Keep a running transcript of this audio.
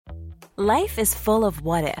Life is full of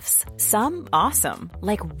what-ifs. Some awesome,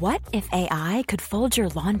 like what if AI could fold your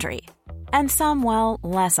laundry? And some, well,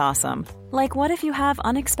 less awesome, like what if you have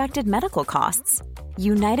unexpected medical costs?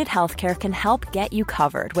 United Healthcare can help get you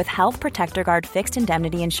covered with Health Protector Guard fixed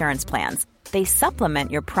indemnity insurance plans. They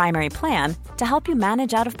supplement your primary plan to help you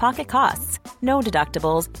manage out-of-pocket costs. No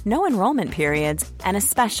deductibles, no enrollment periods, and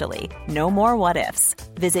especially no more what-ifs.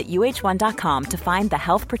 Visit uh1.com to find the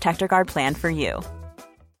Health Protector Guard plan for you.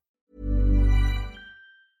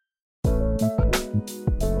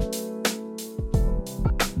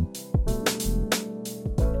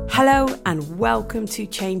 Hello and welcome to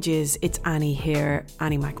Changes. It's Annie here,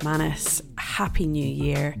 Annie McManus. Happy New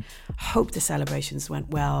Year. Hope the celebrations went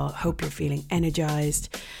well. Hope you're feeling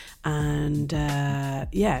energized and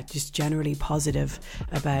just generally positive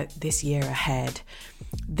about this year ahead.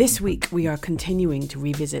 This week we are continuing to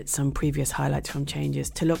revisit some previous highlights from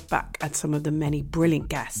Changes to look back at some of the many brilliant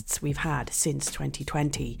guests we've had since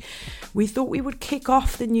 2020. We thought we would kick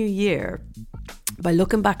off the new year by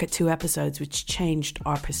looking back at 2 episodes which changed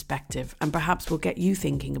our perspective and perhaps will get you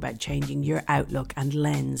thinking about changing your outlook and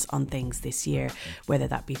lens on things this year, whether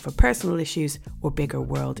that be for personal issues or bigger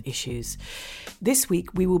world issues. This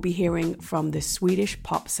week we will be hearing from the Swedish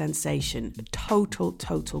pop sensation, total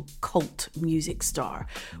cult music star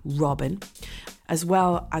Robyn, as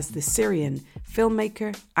well as the Syrian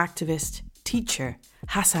filmmaker, activist, teacher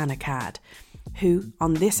Hassan Akkad, who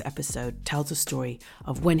on this episode tells a story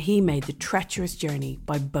of when he made the treacherous journey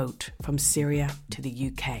by boat from Syria to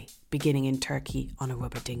the UK, beginning in Turkey on a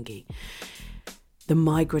rubber dinghy. The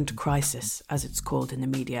migrant crisis, as it's called in the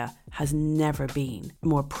media, has never been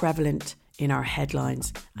more prevalent in our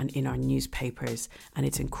headlines and in our newspapers, and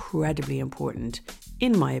it's incredibly important,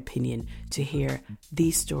 in my opinion, to hear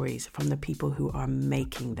these stories from the people who are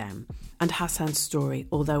making them. And Hassan's story,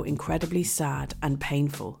 although incredibly sad and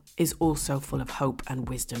painful, is also full of hope and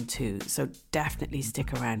wisdom too, so definitely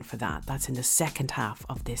stick around for that. That's in the second half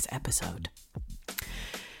of this episode.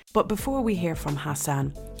 But before we hear from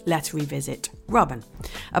Hassan, let's revisit Robyn,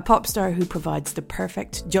 a pop star who provides the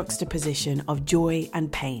perfect juxtaposition of joy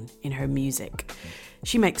and pain in her music.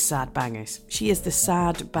 She makes sad bangers. She is the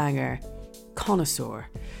sad banger connoisseur.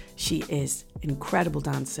 She is an incredible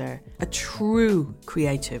dancer, a true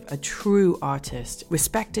creative, a true artist,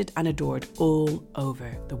 respected and adored all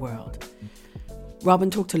over the world.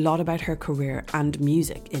 Robyn talked a lot about her career and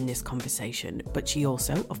music in this conversation, but she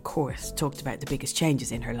also, of course, talked about the biggest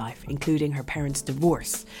changes in her life, including her parents'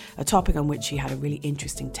 divorce, a topic on which she had a really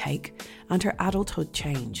interesting take, and her adulthood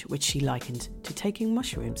change, which she likened to taking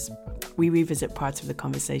mushrooms. We revisit parts of the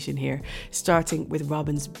conversation here, starting with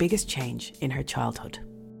Robyn's biggest change in her childhood.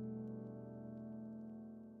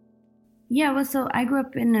 Yeah, well, so I grew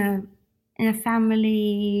up in a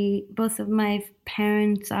family. Both of my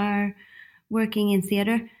parents are working in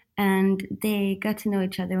theater, and they got to know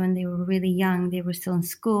each other when they were really young. They were still in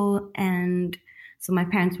school, and so my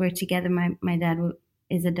parents were together. My dad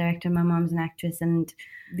is a director, my mom's an actress, and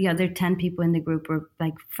the other 10 people in the group were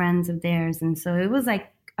like friends of theirs, and so it was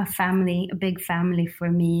like a family, a big family for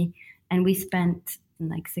me, and we spent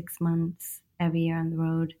like 6 months every year on the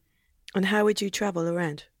road. And how would you travel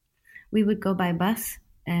around? We would go by bus.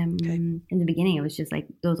 In the beginning, it was just like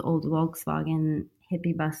those old Volkswagen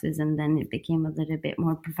hippie buses, and then it became a little bit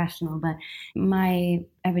more professional. But my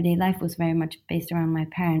everyday life was very much based around my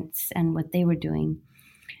parents and what they were doing.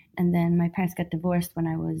 And then my parents got divorced when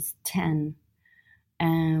I was 10.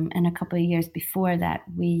 And a couple of years before that,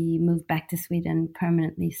 we moved back to Sweden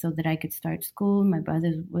permanently so that I could start school. My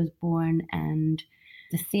brother was born, and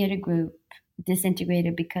the theater group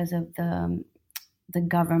disintegrated because of the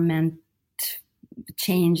government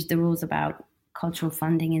changed the rules about cultural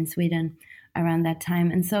funding in Sweden around that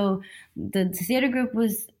time. And so the theater group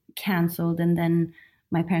was canceled, and then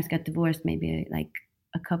my parents got divorced maybe like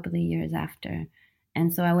a couple of years after.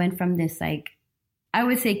 And so I went from this, like, I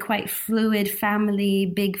would say quite fluid family,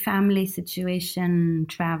 big family situation,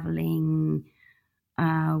 traveling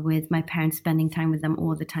with my parents, spending time with them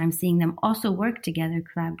all the time, seeing them also work together,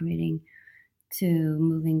 collaborating, to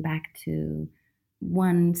moving back to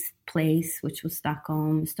one place, which was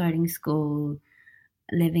Stockholm, starting school,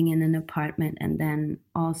 living in an apartment, and then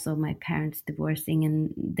also my parents divorcing.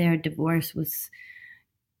 And their divorce was,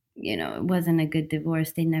 it wasn't a good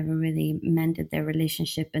divorce. They never really mended their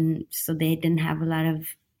relationship, and so they didn't have a lot of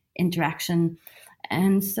interaction.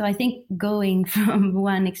 And so I think going from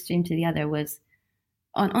one extreme to the other was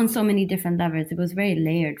on so many different levels. It was very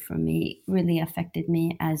layered for me, really affected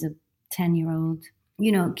me as a 10-year-old.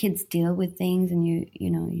 Kids deal with things, and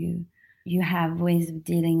you have ways of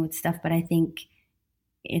dealing with stuff, but I think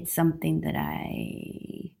it's something that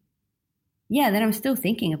I that I'm still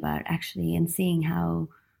thinking about actually, and seeing how,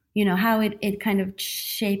 how it kind of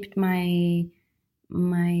shaped my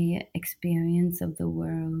experience of the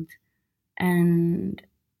world, and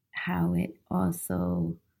how it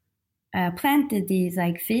also planted these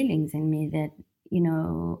like feelings in me that,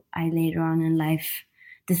 I later on in life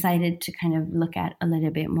decided to kind of look at a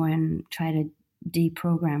little bit more and try to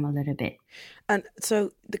deprogram a little bit. And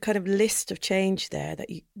so the kind of list of change there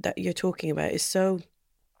that you're talking about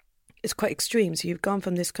it's quite extreme. So you've gone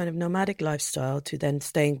from this kind of nomadic lifestyle to then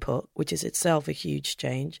staying put, which is itself a huge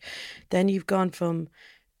change. Then you've gone from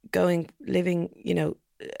living,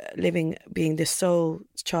 being the sole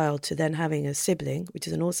child, to then having a sibling, which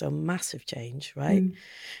is also a massive change, right? Mm.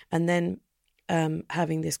 And then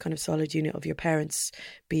having this kind of solid unit of your parents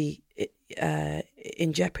be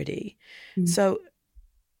in jeopardy. Mm. So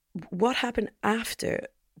what happened after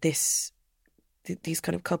these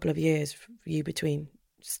kind of couple of years for you, between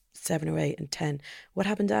 7 or 8 and 10? What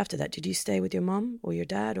happened after that? Did you stay with your mom or your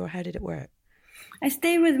dad, or how did it work? I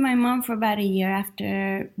stayed with my mom for about a year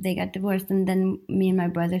after they got divorced, and then me and my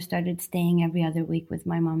brother started staying every other week with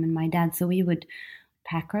my mom and my dad. So we would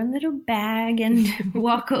pack our little bag and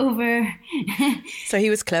walk over. So he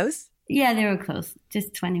was close? Yeah, they were close,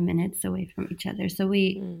 just 20 minutes away from each other. So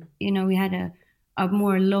we, we had a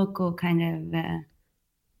more local kind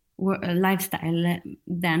of lifestyle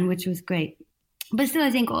then, which was great. But still,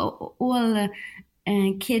 I think all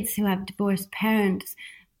kids who have divorced parents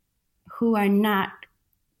who are not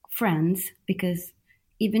friends, because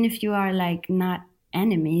even if you are like not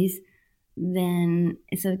enemies, then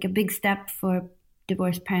it's like a big step for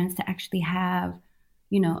divorced parents to actually have,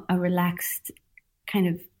 a relaxed kind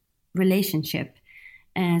of relationship.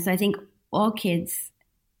 And so I think all kids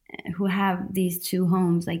who have these two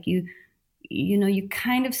homes, like you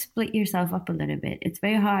kind of split yourself up a little bit. It's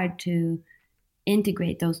very hard to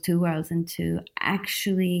integrate those two worlds, and to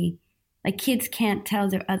actually, like, kids can't tell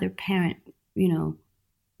their other parent,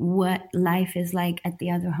 what life is like at the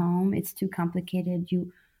other home. It's too complicated.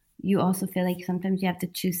 You also feel like sometimes you have to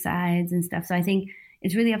choose sides and stuff. So I think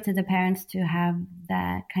it's really up to the parents to have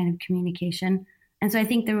that kind of communication. And so I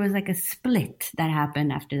think there was like a split that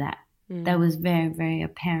happened after that. That was very, very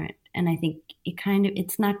apparent. And I think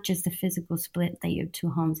it's not just a physical split that you have two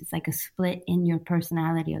homes. It's like a split in your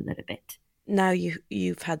personality a little bit. Now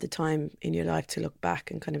you've had the time in your life to look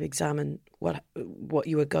back and kind of examine what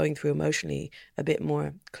you were going through emotionally a bit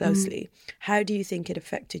more closely. How do you think it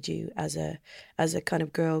affected you as a kind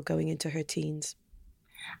of girl going into her teens?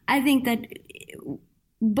 I think that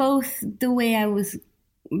both the way I was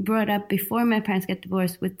brought up before my parents got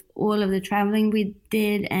divorced, with all of the traveling we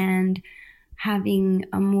did, and having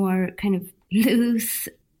a more kind of loose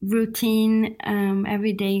routine,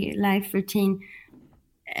 everyday life routine,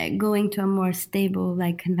 going to a more stable,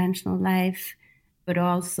 like conventional life, but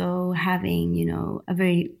also having, a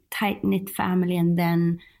very tight-knit family, and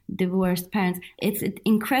then divorced parents. It's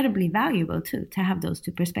incredibly valuable too, to have those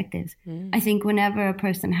two perspectives. I think whenever a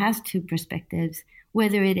person has two perspectives,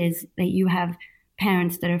 whether it is that you have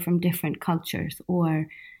parents that are from different cultures, or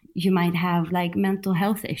you might have like mental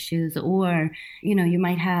health issues, or, you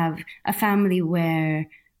might have a family where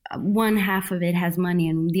one half of it has money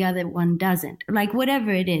and the other one doesn't. Like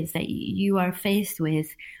whatever it is that you are faced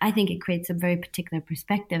with, I think it creates a very particular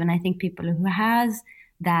perspective. And I think people who has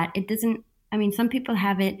that, it doesn't, some people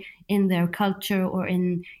have it in their culture, or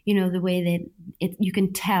in, the way that you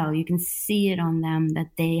can tell, you can see it on them that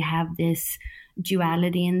they have this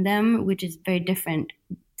duality in them, which is very different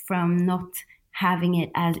from not having it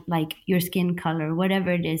as like your skin color,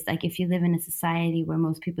 whatever it is, like if you live in a society where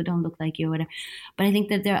most people don't look like you or whatever. But I think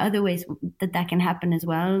that there are other ways that can happen as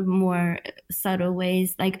well, more subtle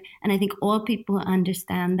ways. Like, and I think all people who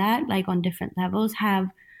understand that, like on different levels, have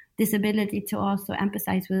this ability to also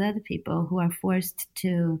empathize with other people who are forced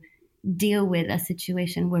to deal with a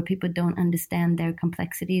situation where people don't understand their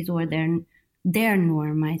complexities or their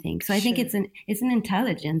norm, I think. So I think it's an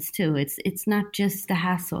intelligence too. It's not just a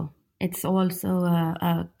hassle. It's also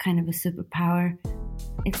a kind of a superpower.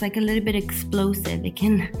 It's like a little bit explosive. It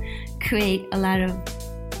can create a lot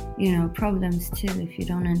of, problems too, if you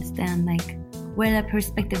don't understand like where that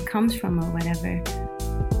perspective comes from or whatever.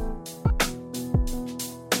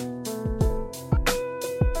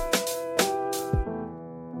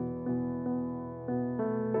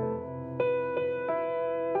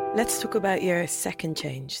 Let's talk about your second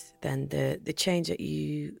change then, the change that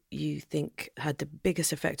you think had the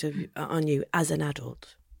biggest effect on you as an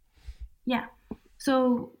adult. Yeah.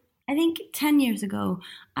 So I think 10 years ago,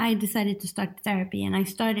 I decided to start therapy, and I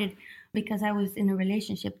started because I was in a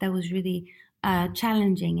relationship that was really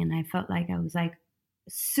challenging, and I felt like I was like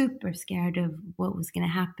super scared of what was going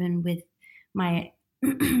to happen with my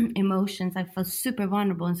emotions. I felt super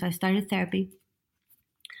vulnerable. And so I started therapy.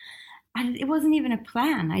 It wasn't even a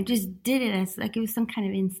plan. I just did it as like it was some kind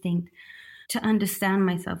of instinct to understand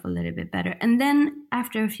myself a little bit better. And then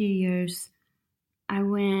after a few years, I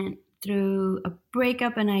went through a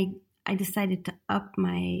breakup, and I decided to up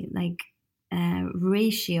my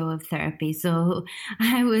ratio of therapy. So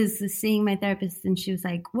I was seeing my therapist, and she was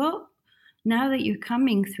like, well, now that you're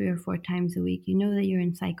coming 3 or 4 times a week, you know that you're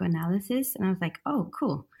in psychoanalysis. And I was like, oh,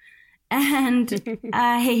 cool. And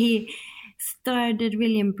I started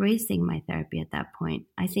really embracing my therapy at that point.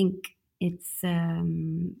 I think it's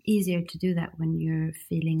easier to do that when you're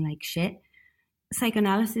feeling like shit.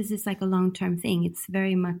 Psychoanalysis is like a long-term thing. It's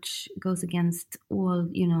very much goes against all,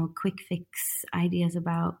 quick fix ideas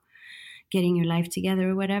about getting your life together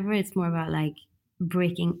or whatever. It's more about like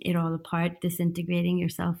breaking it all apart, disintegrating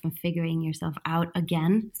yourself and figuring yourself out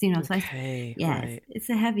again. So, it's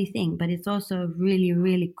a heavy thing, but it's also a really,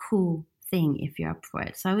 really cool thing if you're up for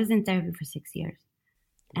it. So I was in therapy for 6 years.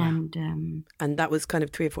 Wow. And that was kind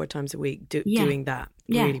of 3 or 4 times a week doing that,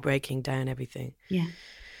 really breaking down everything. Yeah.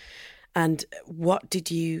 And what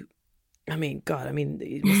did you, it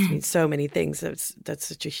must have been so many things. That's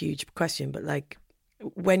such a huge question. But like,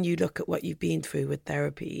 when you look at what you've been through with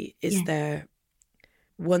therapy, is there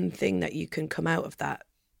one thing that you can come out of that,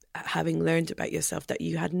 having learned about yourself that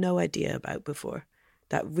you had no idea about before,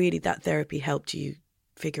 that really that therapy helped you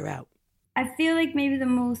figure out? I feel like maybe the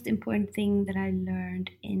most important thing that I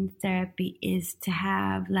learned in therapy is to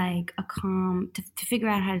have like a calm, to figure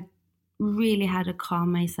out how to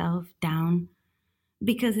calm myself down,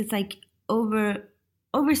 because it's like over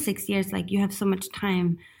 6 years, like you have so much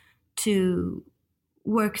time to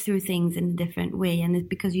work through things in a different way. And it's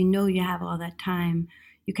because you have all that time,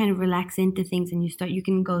 you kind of relax into things and you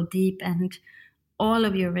can go deep, and all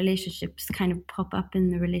of your relationships kind of pop up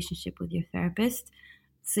in the relationship with your therapist.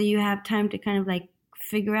 So you have time to kind of like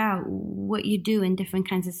figure out what you do in different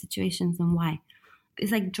kinds of situations and why.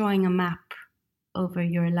 It's like drawing a map over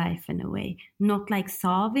your life in a way, not like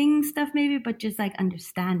solving stuff maybe, but just like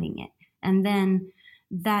understanding it. And then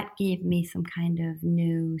that gave me some kind of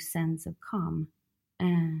new sense of calm.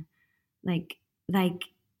 Like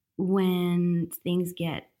when things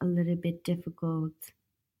get a little bit difficult,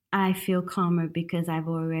 I feel calmer because I've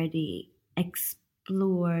already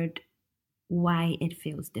explored why it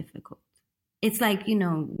feels difficult. It's like,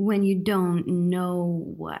 when you don't know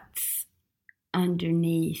what's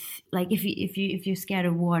underneath, like if you're scared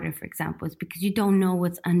of water, for example, it's because you don't know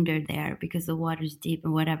what's under there because the water's deep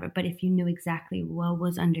and whatever. But if you knew exactly what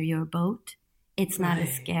was under your boat, it's not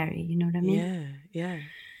as scary. You know what I mean? Yeah.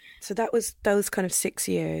 So that was those kind of 6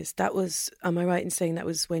 years. That was, am I right in saying that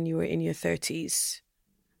was when you were in your 30s?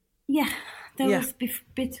 Yeah, that was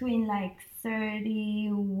between like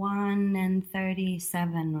 31 and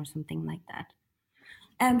 37 or something like that.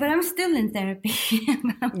 But I'm still in therapy.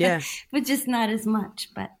 But just not as much.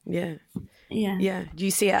 But yeah. Do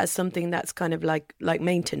you see it as something that's kind of like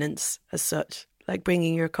maintenance as such, like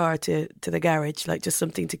bringing your car to the garage, like just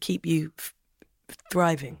something to keep you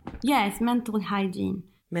thriving? Yeah, it's mental hygiene.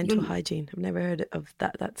 Hygiene. I've never heard of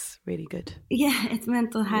that. That's really good. Yeah, it's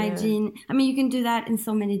mental hygiene. I mean, you can do that in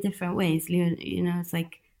so many different ways. It's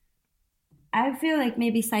like, I feel like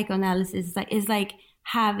maybe psychoanalysis is like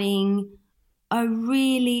having a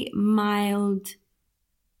really mild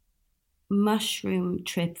mushroom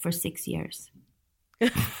trip for 6 years. You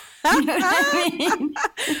know what I mean?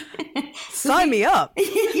 Sign me up.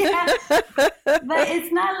 Yeah. But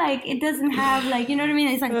it's not like, it doesn't have like, you know what I mean?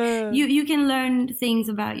 It's like you can learn things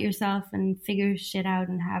about yourself and figure shit out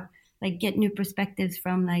and have like get new perspectives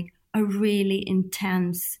from like a really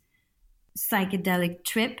intense psychedelic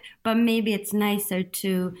trip. But maybe it's nicer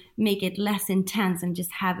to make it less intense and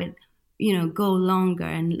just have it, go longer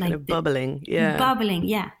and like kind of bubbling. Yeah. Bubbling.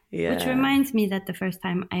 Yeah. Which reminds me that the first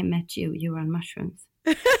time I met you were on mushrooms.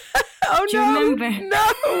 Oh, do you remember?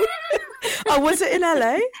 No. Oh, was it in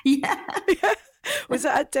LA? Yeah. Was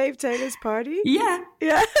it at Dave Taylor's party? Yeah.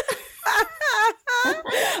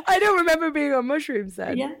 I don't remember being on mushrooms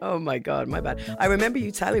then. Yeah. Oh my God, my bad. I remember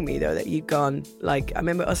you telling me though that you'd gone, like, I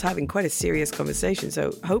remember us having quite a serious conversation.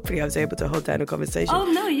 So hopefully I was able to hold down a conversation.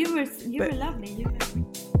 Oh no, you were lovely.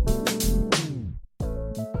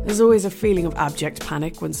 There's always a feeling of abject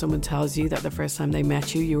panic when someone tells you that the first time they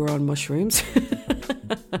met you were on mushrooms.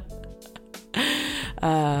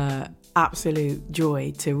 Absolute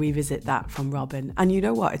joy to revisit that from Robin. And you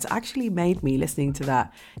know what? It's actually made me, listening to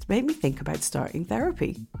that, it's made me think about starting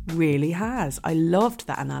therapy. really has. I loved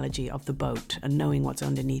that analogy of the boat and knowing what's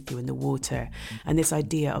underneath you in the water, and this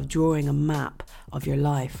idea of drawing a map of your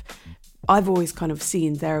life. I've always kind of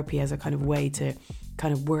seen therapy as a kind of way to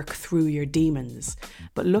kind of work through your demons,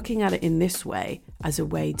 but looking at it in this way as a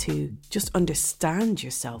way to just understand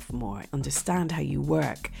yourself more, understand how you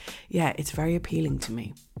work, yeah, it's very appealing to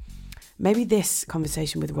me. Maybe this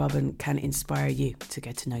conversation with Robin can inspire you to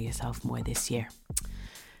get to know yourself more this year.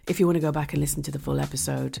 If you want to go back and listen to the full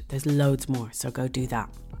episode, there's loads more, so go do that.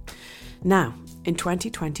 Now, in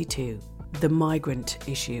 2022, the migrant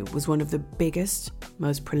issue was one of the biggest,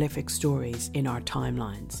 most prolific stories in our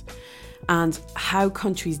timelines. And how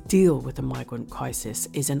countries deal with the migrant crisis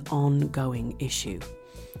is an ongoing issue.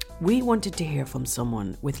 We wanted to hear from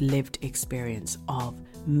someone with lived experience of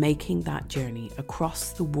making that journey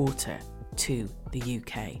across the water to the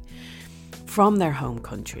UK from their home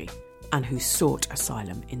country and who sought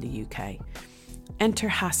asylum in the UK. Enter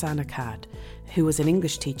Hassan Akkad, who was an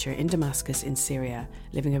English teacher in Damascus in Syria,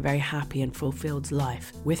 living a very happy and fulfilled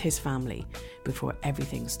life with his family before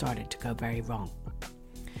everything started to go very wrong.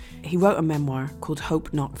 He wrote a memoir called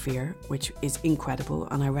Hope Not Fear, which is incredible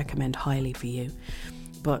and I recommend highly for you.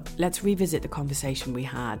 But let's revisit the conversation we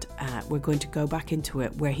had. We're going to go back into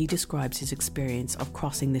it where he describes his experience of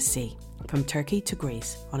crossing the sea from Turkey to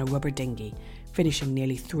Greece on a rubber dinghy, finishing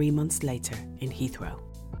nearly 3 months later in Heathrow.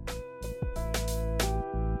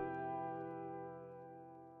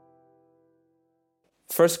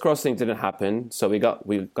 First crossing didn't happen, so we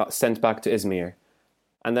got sent back to Izmir.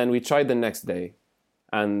 And then we tried the next day.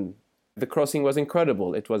 And the crossing was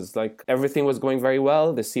incredible. It was like everything was going very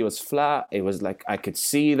well. The sea was flat. It was like I could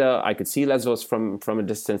see Lesbos from a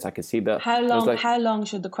distance. I could see the. How long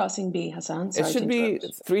should the crossing be, Hassan? Sorry, it should be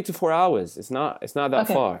 3 to 4 hours. It's not that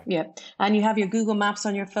far. Yeah, and you have your Google Maps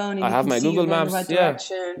on your phone. And I have my Google Maps. Right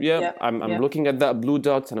yeah. I'm looking at that blue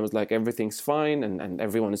dot, and I was like, everything's fine, and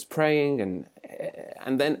everyone is praying,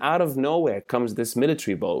 and then out of nowhere comes this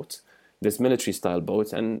military boat. This military-style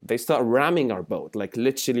boat, and they start ramming our boat, like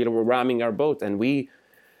literally ramming our boat. And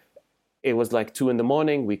it was like 2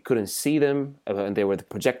 a.m, we couldn't see them, and they were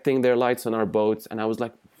projecting their lights on our boat. And I was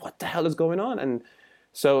like, what the hell is going on? And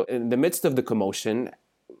so in the midst of the commotion,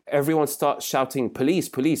 everyone started shouting, police,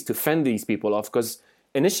 police, to fend these people off. Because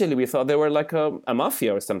initially we thought they were like a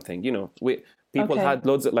mafia or something, you know. People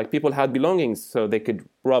had belongings, so they could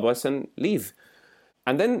rob us and leave.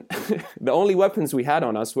 And then the only weapons we had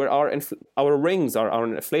on us were our rings, our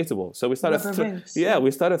inflatable. So we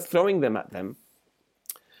started throwing them at them.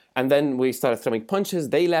 And then we started throwing punches.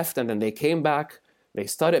 They left, and then they came back. They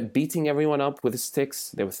started beating everyone up with sticks.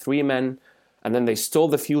 There were 3 men. And then they stole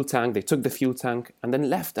the fuel tank. They took the fuel tank and then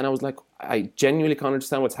left. And I was like, I genuinely can't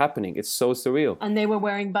understand what's happening. It's so surreal. And they were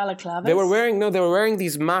wearing balaclavas? They were wearing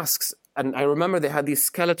these masks. And I remember they had these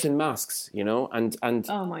skeleton masks, you know, and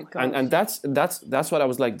oh my God. And that's what I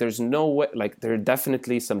was like. There's no way, like, there are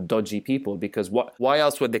definitely some dodgy people, because why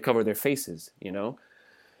else would they cover their faces, you know?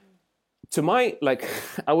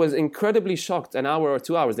 I was incredibly shocked an hour or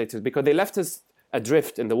 2 hours later, because they left us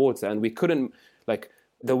adrift in the water, and we couldn't, like,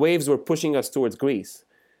 the waves were pushing us towards Greece.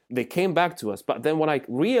 They came back to us, but then when I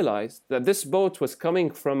realized that this boat was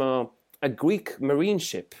coming from a Greek marine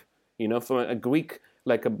ship, you know, from a Greek,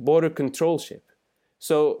 like a border control ship.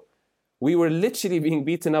 So we were literally being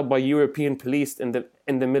beaten up by European police in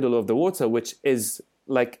the middle of the water, which is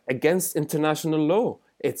like against international law.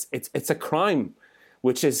 It's a crime,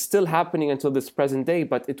 which is still happening until this present day.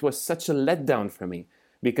 But it was such a letdown for me,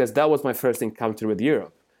 because that was my first encounter with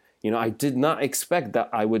Europe. You know, I did not expect that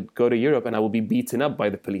I would go to Europe and I would be beaten up by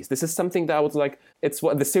the police. This is something that I was like, it's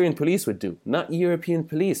what the Syrian police would do, not European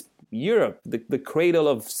police. Europe, the cradle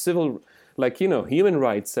of civil, like, you know, human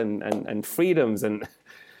rights and freedoms.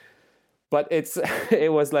 But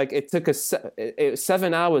it was like, it took us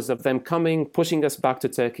 7 hours of them coming, pushing us back to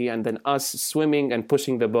Turkey, and then us swimming and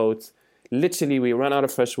pushing the boat. Literally, we ran out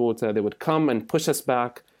of fresh water. They would come and push us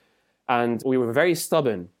back. And we were very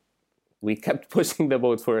stubborn. We kept pushing the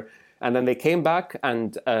boat and then they came back,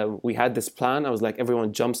 and we had this plan. I was like,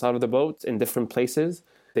 everyone jumps out of the boat in different places.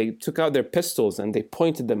 They took out their pistols and they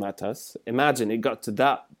pointed them at us. Imagine, it got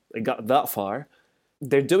that far.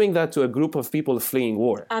 They're doing that to a group of people fleeing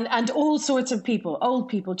war. And all sorts of people, old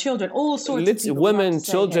people, children, all sorts of people. Women,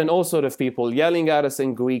 children, all sorts of people yelling at us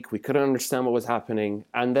in Greek. We couldn't understand what was happening.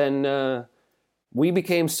 And then we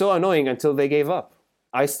became so annoying until they gave up.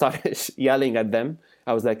 I started yelling at them.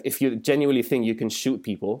 I was like, if you genuinely think you can shoot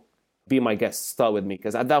people, be my guest, start with me.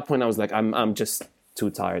 Because at that point I was like, I'm just too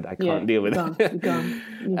tired. I can't deal with it.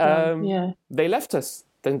 They left us.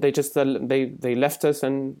 Then they just they left us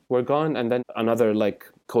and were gone. And then another like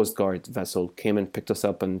Coast Guard vessel came and picked us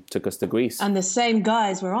up and took us to Greece. And the same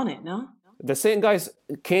guys were on it, no? The same guys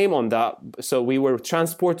came on that. So we were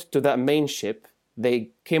transported to that main ship. They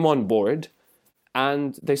came on board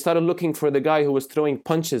and they started looking for the guy who was throwing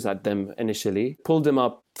punches at them initially, pulled him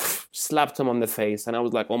up, slapped him on the face. And I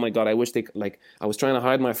was like, oh my God, I wish I was trying to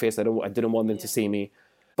hide my face. I didn't want them to see me.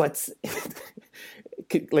 But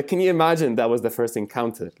can you imagine that was the first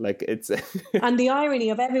encounter? Like it's and the irony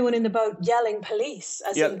of everyone in the boat yelling police,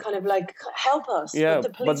 as in kind of like help us. Yeah,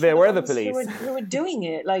 but they were the police who were doing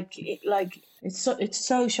it. Like it's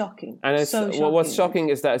so shocking. And what's shocking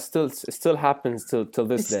is that it still happens till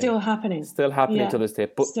this day. It's still happening. Still happening to this day.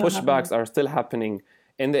 Pushbacks are still happening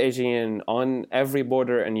in the Aegean, on every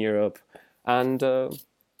border in Europe, and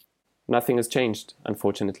nothing has changed,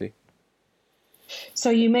 unfortunately. So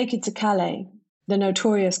you make it to Calais, the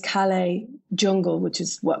notorious Calais jungle, which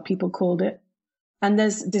is what people called it. And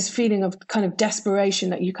there's this feeling of kind of desperation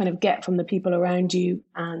that you kind of get from the people around you.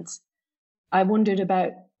 And I wondered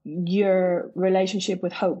about your relationship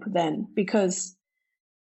with hope then, because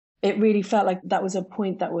it really felt like that was a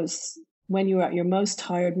point that was when you were at your most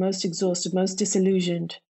tired, most exhausted, most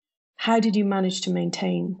disillusioned. How did you manage to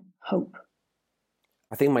maintain hope?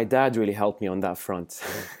 I think my dad really helped me on that front.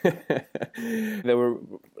 There were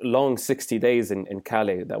long 60 days in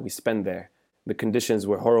Calais that we spent there. The conditions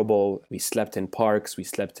were horrible. We slept in parks, we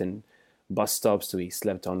slept in bus stops, we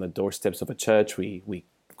slept on the doorsteps of a church, we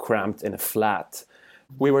cramped in a flat.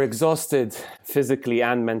 We were exhausted physically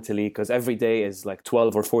and mentally because every day is like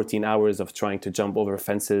 12 or 14 hours of trying to jump over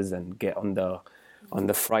fences and get on the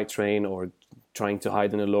freight train or trying to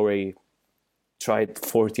hide in a lorry. Tried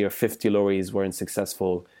 40 or 50 lorries, weren't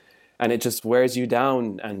successful. And it just wears you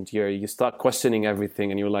down and you start questioning everything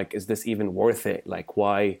and you're like, is this even worth it? Like,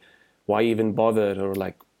 why even bother? Or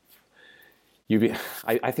like,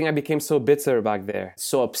 I think I became so bitter back there,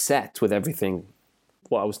 so upset with everything.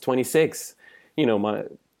 Well, I was 26. You know,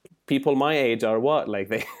 people my age are what?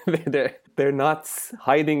 Like they're not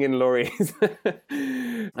hiding in lorries.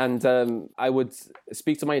 And I would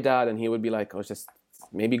speak to my dad and he would be like, just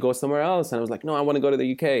maybe go somewhere else. And I was like, no, I want to go to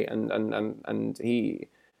the UK. And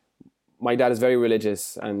my dad is very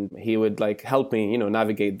religious and he would like help me,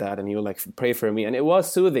 navigate that. And he would like pray for me. And it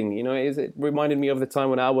was soothing, it reminded me of the time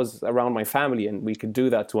when I was around my family and we could do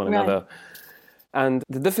that to one another. And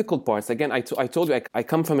the difficult parts, again, I told you, I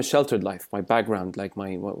come from a sheltered life, my background, like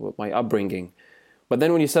my upbringing. But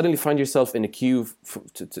then when you suddenly find yourself in a queue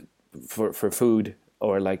for food,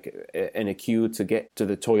 or like in a queue to get to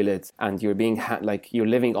the toilet, and you're being you're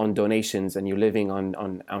living on donations and you're living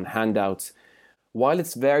on handouts. While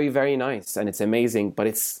it's very, very nice and it's amazing, but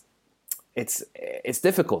it's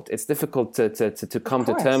difficult. It's difficult to come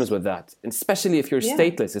to terms with that, especially if you're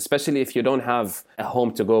stateless, especially if you don't have a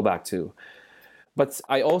home to go back to. But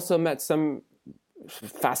I also met some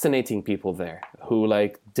fascinating people there who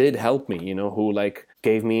like did help me, who like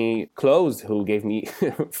gave me clothes, who gave me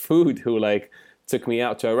food, who like took me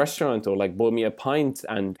out to a restaurant or like bought me a pint,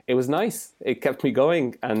 and it was nice. It kept me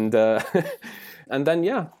going, and and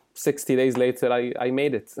then 60 days later I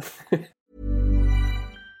made it.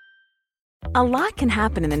 A lot can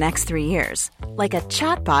happen in the next 3 years. Like a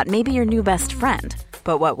chatbot may be your new best friend.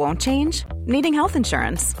 But what won't change? Needing health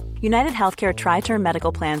insurance. United Healthcare Tri-Term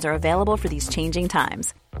Medical Plans are available for these changing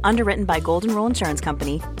times. Underwritten by Golden Rule Insurance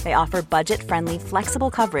Company, they offer budget-friendly,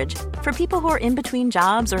 flexible coverage for people who are in between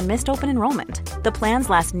jobs or missed open enrollment. The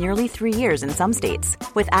plans last nearly 3 years in some states,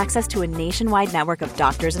 with access to a nationwide network of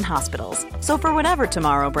doctors and hospitals. So for whatever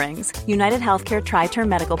tomorrow brings, United Healthcare Tri-Term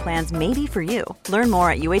Medical Plans may be for you. Learn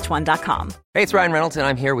more at uh1.com. Hey, it's Ryan Reynolds, and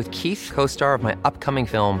I'm here with Keith, co-star of my upcoming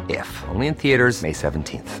film, If, only in theaters May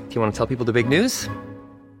 17th. Do you want to tell people the big news?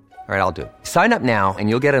 All right, I'll do it. Sign up now and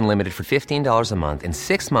you'll get unlimited for $15 a month and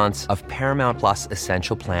 6 months of Paramount Plus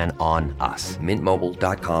Essential Plan on us.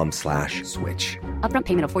 MintMobile.com/switch. Upfront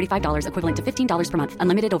payment of $45 equivalent to $15 per month.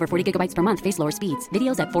 Unlimited over 40 gigabytes per month. Face lower speeds.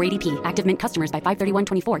 Videos at 480p. Active Mint customers by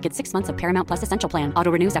 531.24 get 6 months of Paramount Plus Essential Plan. Auto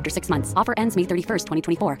renews after 6 months. Offer ends May 31st,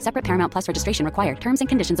 2024. Separate Paramount Plus registration required. Terms and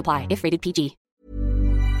conditions apply if rated PG.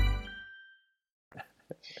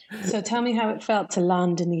 So tell me how it felt to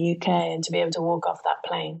land in the UK and to be able to walk off that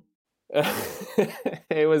plane.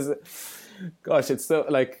 It was the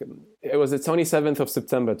 27th of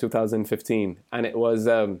September 2015, and it was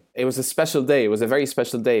a special day. It was a very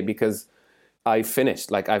special day because I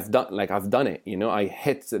finished. I've done it. I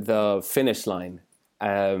hit the finish line.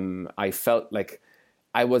 I felt like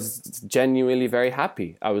I was genuinely very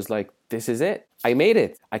happy. I was like, this is it. I made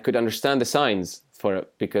it. I could understand the signs for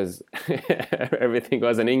it because everything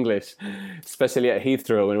was in English, especially at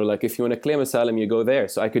Heathrow. And we're like, if you want to claim asylum, you go there.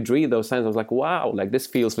 So I could read those signs. I was like, wow, like this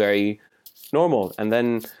feels very normal. And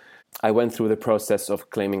then I went through the process of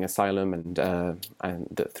claiming asylum and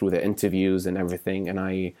through the interviews and everything.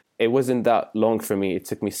 And it wasn't that long for me. It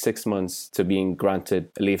took me 6 months to being granted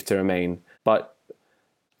leave to remain. But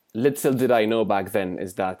little did I know back then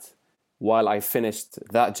is that while I finished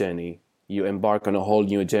that journey, you embark on a whole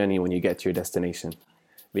new journey when you get to your destination.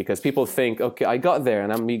 Because people think, okay, I got there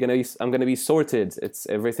and I'm gonna be sorted.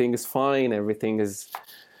 Everything is fine,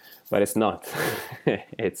 but it's not.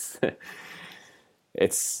 It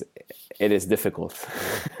is difficult.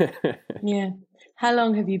 Yeah. How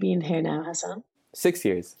long have you been here now, Hassan? 6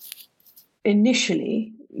 years.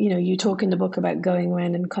 Initially, you talk in the book about going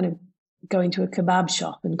around and kind of going to a kebab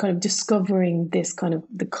shop and kind of discovering this kind of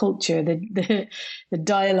the culture, the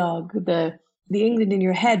dialogue, the England in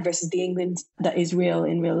your head versus the England that is real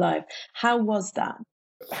in real life. How was that?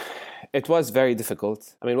 It was very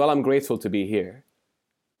difficult. I mean, while I'm grateful to be here,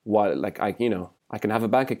 while I can have a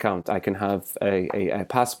bank account, I can have a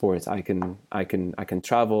passport, I can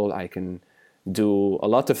travel, I can do a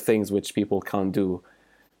lot of things which people can't do,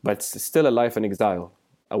 but it's still a life in exile,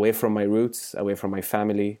 away from my roots, away from my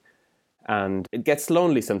family. And it gets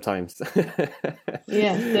lonely sometimes.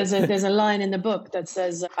 Yeah, there's a line in the book that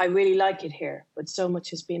says, "I really like it here, but so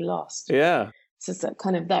much has been lost." Yeah. So it's that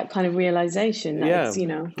kind of realization that it's,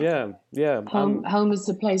 Yeah. Home is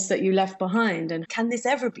the place that you left behind. And can this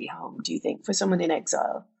ever be home, do you think, for someone in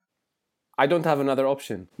exile? I don't have another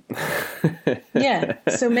option. Yeah,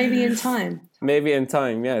 so maybe in time. Maybe in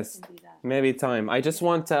time, yes. Maybe time. I just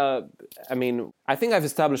want I think I've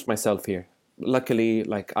established myself here. Luckily,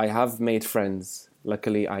 I have made friends.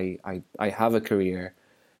 Luckily, I have a career.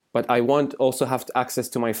 But I also have access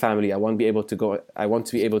to my family. I want to be able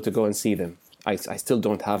to go and see them. I still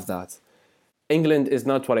don't have that. England is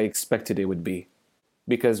not what I expected it would be.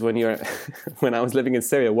 Because when I was living in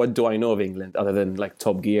Syria, what do I know of England other than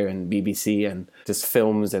Top Gear and BBC and just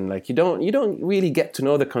films, and you don't really get to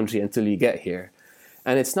know the country until you get here.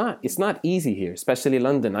 And it's not easy here, especially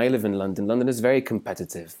London. I live in London. London is very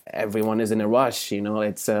competitive. Everyone is in a rush,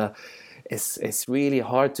 it's really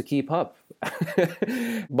hard to keep up.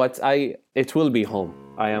 But it will be home.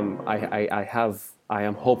 I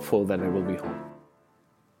am hopeful that it will be home.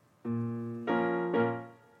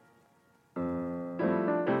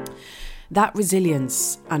 That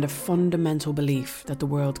resilience and a fundamental belief that the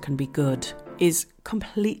world can be good is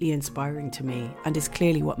completely inspiring to me and is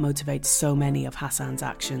clearly what motivates so many of Hassan's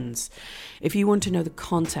actions. If you want to know the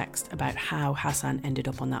context about how Hassan ended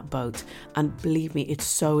up on that boat, and believe me, it's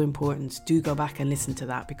so important, do go back and listen to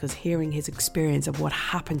that, because hearing his experience of what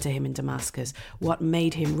happened to him in Damascus, what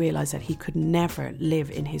made him realise that he could never live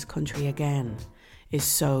in his country again, is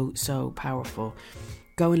so, so powerful.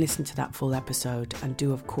 Go and listen to that full episode, and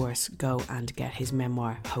do, of course, go and get his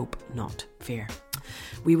memoir, Hope Not Fear.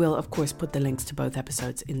 We will, of course, put the links to both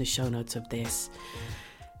episodes in the show notes of this.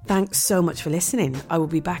 Thanks so much for listening. I will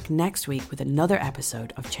be back next week with another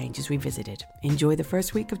episode of Changes Revisited. Enjoy the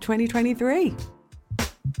first week of 2023.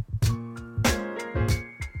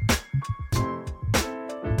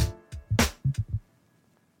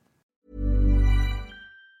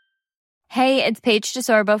 Hey, it's Paige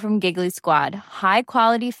DeSorbo from Giggly Squad. High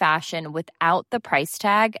quality fashion without the price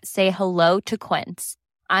tag. Say hello to Quince.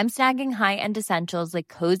 I'm snagging high-end essentials like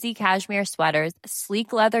cozy cashmere sweaters,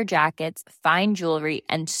 sleek leather jackets, fine jewelry,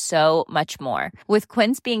 and so much more. With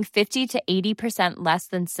Quince being 50 to 80% less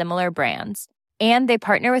than similar brands. And they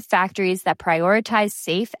partner with factories that prioritize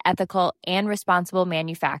safe, ethical, and responsible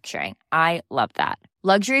manufacturing. I love that.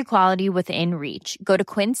 Luxury quality within reach. Go to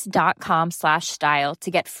quince.com/style to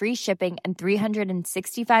get free shipping and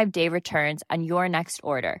 365-day returns on your next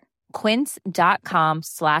order.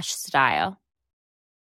 Quince.com/style.